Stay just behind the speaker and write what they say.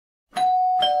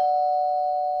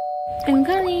I'm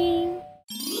coming.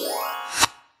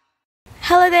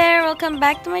 Hello there, welcome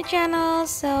back to my channel.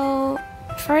 So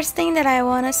first thing that I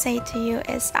want to say to you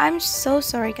is I'm so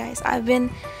sorry guys. I've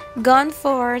been gone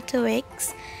for 2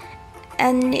 weeks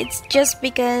and it's just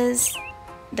because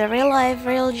the real life,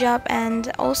 real job,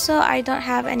 and also I don't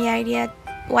have any idea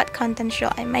what content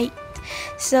should I make.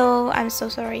 So I'm so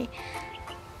sorry.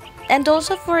 And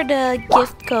also for the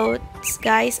gift codes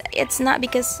guys, it's not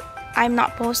because I'm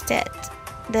not posted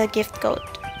the gift code.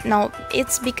 No,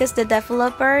 it's because the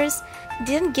developers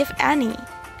didn't give any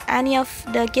of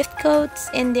the gift codes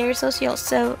in their socials,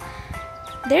 so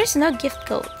there's no gift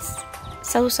codes.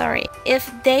 So sorry. If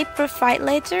they provide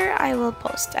later, I will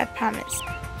post, I promise.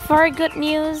 For good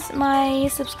news, my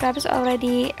subscribers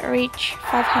already reached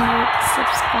 500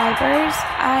 subscribers.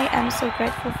 I am so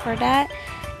grateful for that.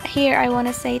 Here I want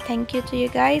to say thank you to you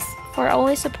guys for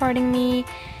always supporting me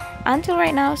until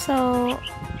right now, so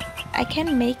I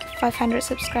can make 500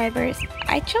 subscribers.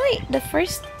 Actually, the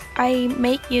first I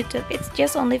make YouTube, it's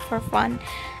just only for fun.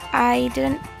 I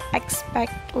didn't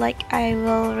expect like I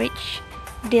will reach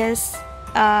this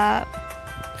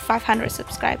 500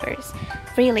 subscribers.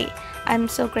 Really, I'm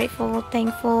so grateful,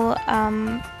 thankful.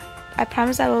 I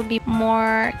promise I will be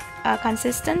more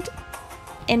consistent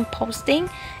in posting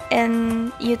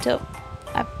in YouTube.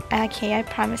 Okay, I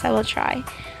promise I will try.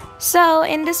 So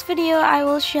in this video, I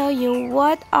will show you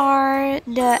what are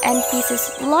the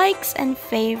NPC's likes and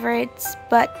favorites,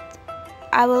 but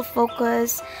I will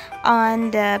focus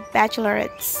on the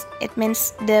bachelorettes. It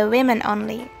means the women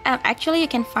only. Actually, you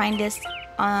can find this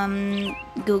on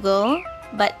Google,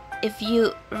 but if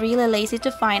you really lazy to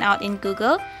find out in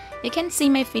Google, you can see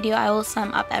my video. I will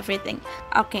sum up everything.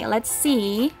 Okay, let's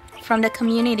see from the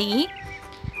community,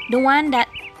 the one that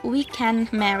we can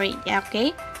marry. Yeah,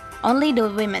 okay. Only the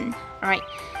women, right?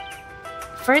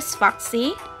 First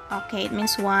Foxy, okay, it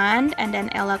means 1, and then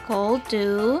Ella Cole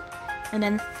 2, and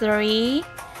then 3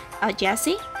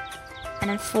 Jessie, and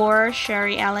then 4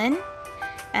 Sherry Ellen,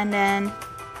 and then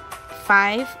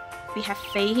 5 we have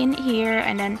Fahin here,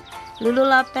 and then Lulu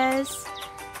Lopez.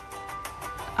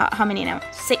 How many now?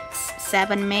 6,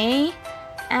 7 May,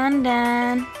 and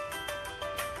then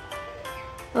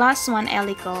last one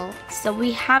Ellie Cole. So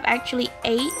we have actually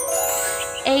 8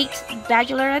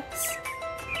 bachelorettes.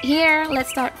 Here, let's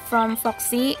start from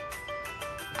Foxy.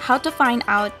 How to find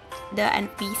out the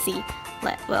NPC?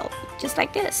 Well, just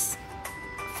like this.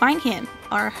 Find him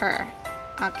or her.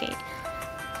 Okay.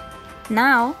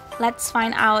 Now, let's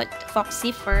find out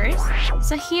Foxy first.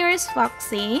 So here's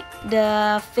Foxy.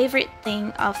 The favorite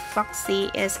thing of Foxy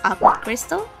is apple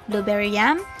crystal, blueberry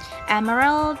yam,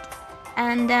 emerald,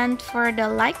 and then for the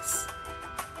likes,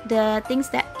 the things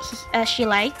that she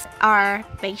likes are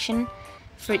passion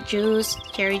fruit juice,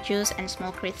 cherry juice, and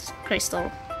small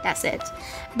crystal. That's it.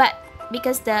 But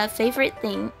because the favorite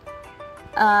thing,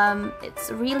 it's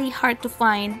really hard to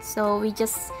find, so we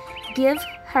just give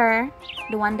her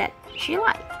the one that she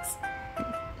likes.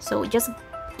 So just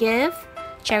give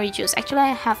cherry juice. Actually,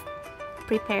 I have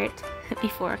prepared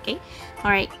before. Okay. All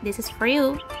right. This is for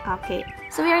you. Okay.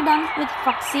 So we are done with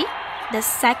Foxy. The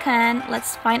second,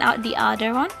 let's find out the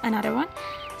other one, another one.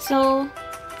 So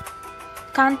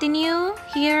continue.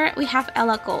 Here we have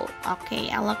Ella Cole. Okay,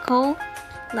 Ella Cole.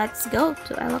 Let's go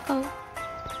to Ella Cole.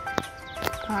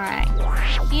 Alright,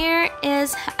 here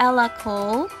is Ella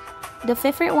Cole. The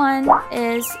favorite one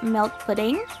is milk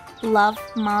pudding, love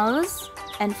mouse,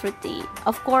 and fruity.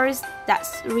 Of course,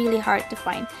 that's really hard to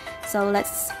find. So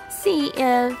let's see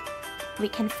if we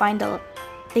can find the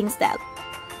things that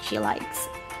she likes.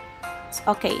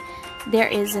 Okay, there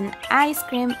is an ice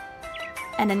cream,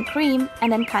 and then cream,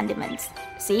 and then condiments.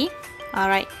 See?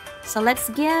 Alright, so let's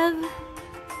give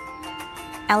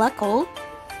Ella Cole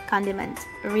condiments.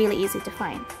 Really easy to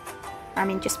find. I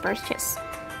mean, just purchase.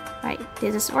 Alright,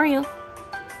 this is for you.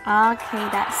 Okay,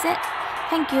 that's it.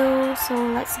 Thank you. So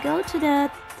let's go to the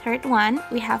third one.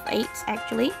 We have 8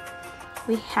 actually.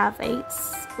 We have 8.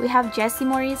 We have Jessie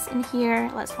Morris in here.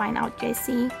 Let's find out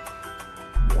Jessie.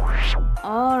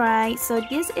 Alright, so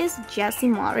this is Jessie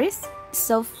Morris.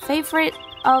 So favorite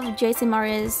of Jessie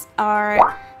Morris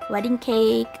are wedding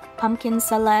cake, pumpkin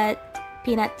salad,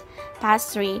 peanut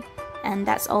pastry, and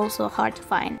that's also hard to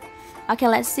find. Okay,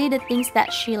 let's see the things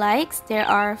that she likes. There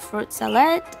are fruit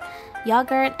salad,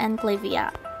 yogurt, and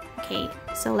Clivia. Okay,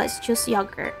 so let's choose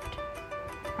yogurt.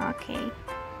 Okay,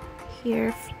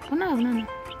 here. Oh no.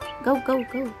 Go.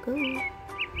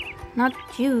 Not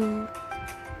you.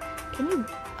 Can you?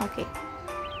 Okay.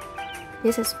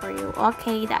 This is for you.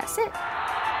 Okay, that's it.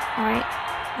 Alright.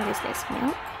 What is this?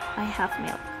 Milk? I have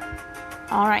milk.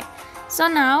 Alright. So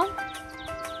now,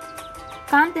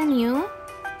 continue.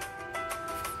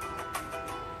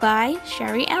 by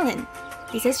Sherry Allen.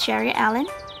 This is Sherry Allen.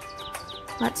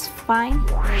 Let's find.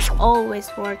 It's always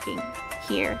working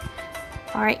here.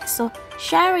 Alright, so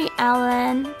Sherry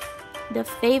Allen, the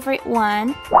favorite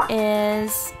one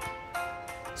is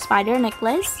spider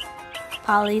necklace,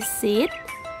 poly seed,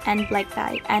 and black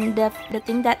dye. And the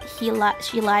thing that she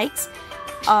likes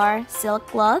are silk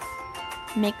cloth,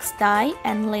 mixed dye,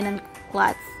 and linen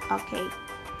cloth. Okay,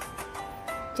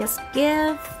 just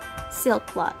give silk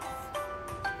cloth.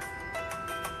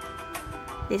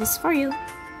 This is for you.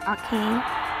 Okay,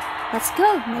 let's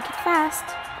go, make it fast.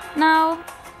 Now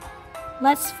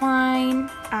let's find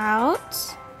out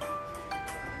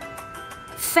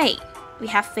Faye. We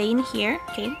have Faye in here.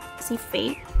 Okay, see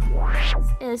Faye.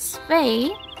 Is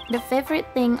Faye, the favorite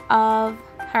thing of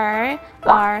her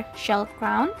are shell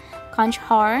crown, conch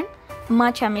horn,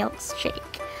 matcha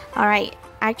milkshake. Alright,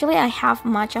 actually I have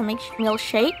matcha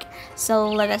milkshake, so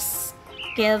let us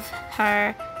give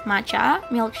her matcha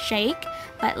milkshake.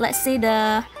 But let's see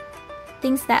the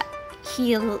things that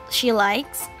she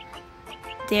likes.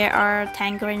 There are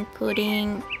tangerine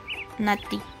pudding,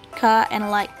 natika, and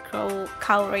like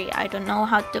kauri. I don't know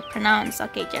how to pronounce.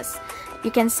 Okay, just you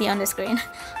can see on the screen.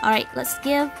 Alright, let's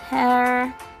give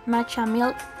her matcha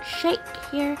milkshake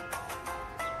here.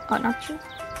 Oh, not you.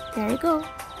 There you go.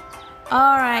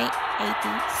 Alright,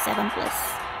 87 plus.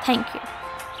 Thank you.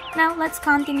 Now let's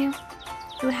continue.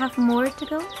 Do we have more to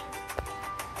go?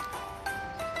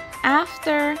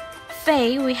 After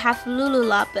Faye, we have Lulu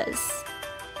Lapis.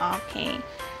 Okay,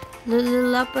 Lulu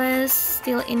Lapis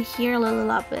still in here. Lulu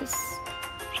Lapis.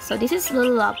 So this is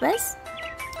Lulu Lapis.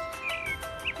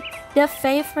 The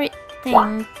favorite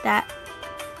thing that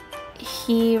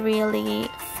he really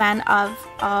fan of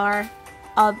are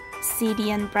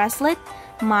obsidian bracelet,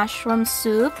 mushroom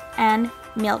soup, and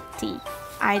milk tea.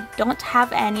 I don't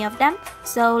have any of them,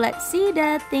 so let's see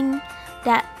the thing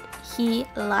that he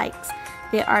likes.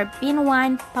 There are bean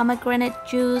wine, pomegranate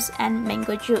juice, and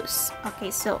mango juice.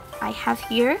 Okay, so I have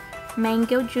here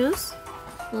mango juice.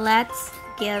 Let's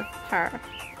give her.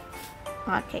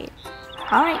 Okay,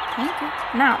 alright, thank you.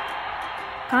 Now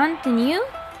continue.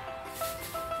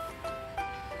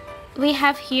 We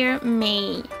have here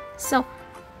May. So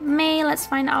May, let's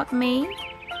find out May.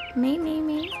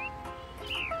 May.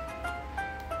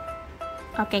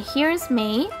 Okay, here's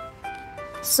May.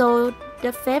 So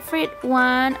the favorite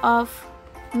one of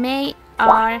May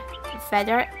are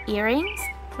feather earrings,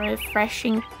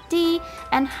 refreshing tea,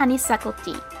 and honeysuckle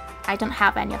tea. I don't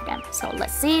have any of them. So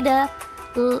let's see the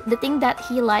thing that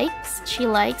she likes.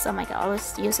 Oh my god, I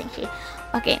was using she.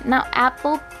 Okay, now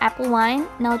apple wine,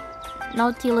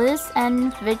 Nautilus,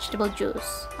 and vegetable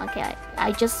juice. Okay,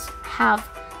 I just have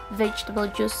vegetable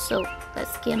juice, so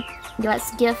let's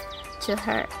give to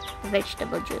her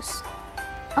vegetable juice.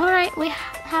 Alright, we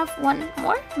have one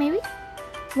more, maybe?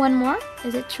 One more?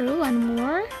 Is it true? One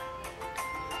more?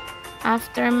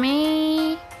 After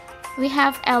me, we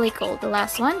have Elico, the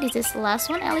last one. This is the last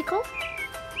one, Elico.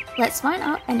 Let's find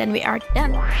out, and then we are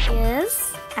done.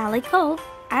 Is Elico.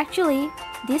 Actually,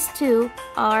 these two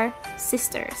are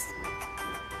sisters.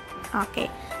 Okay,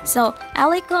 so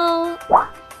Elico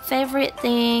favorite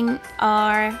thing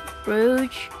are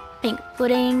rouge, pink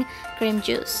pudding, cream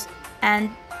juice, and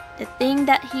the thing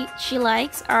that she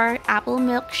likes are apple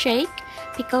milkshake,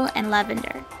 pickle, and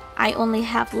lavender. I only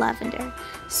have lavender,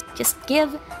 so just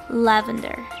give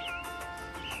lavender.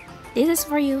 This is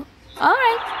for you.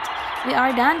 Alright, we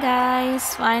are done,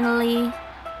 guys. Finally,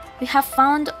 we have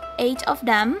found 8 of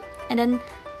them, and then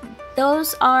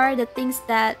those are the things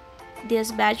that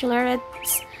these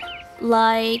bachelorettes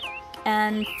like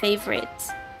and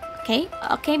favorites.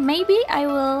 Okay, maybe I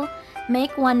will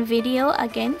make one video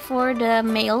again for the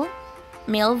male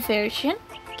version.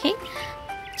 Okay,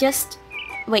 just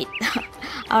wait.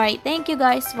 Alright, thank you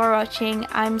guys for watching.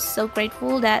 I'm so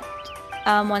grateful that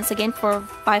once again for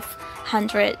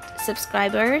 500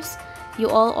 subscribers. You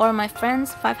all are my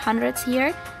friends, 500s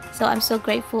here, so I'm so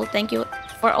grateful. Thank you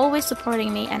for always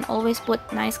supporting me and always put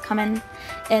nice comment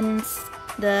in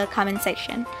the comment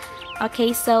section.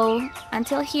 Okay, so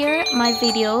until here my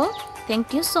video.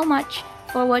 Thank you so much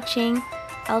for watching.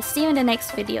 I'll see you in the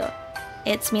next video.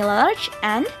 It's me, lalaarch,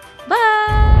 and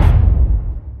bye.